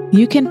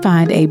 You can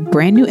find a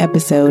brand new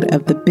episode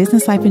of the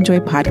Business Life and Joy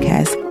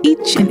podcast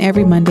each and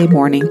every Monday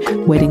morning,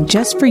 waiting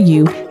just for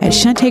you at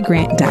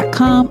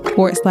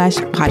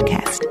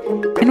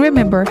shantaegrant.com/podcast. And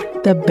remember,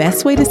 the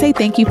best way to say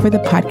thank you for the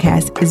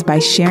podcast is by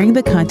sharing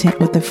the content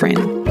with a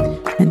friend.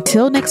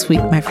 Until next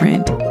week, my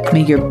friend,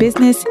 may your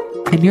business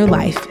and your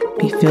life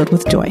be filled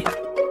with joy.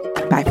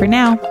 Bye for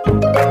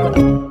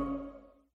now.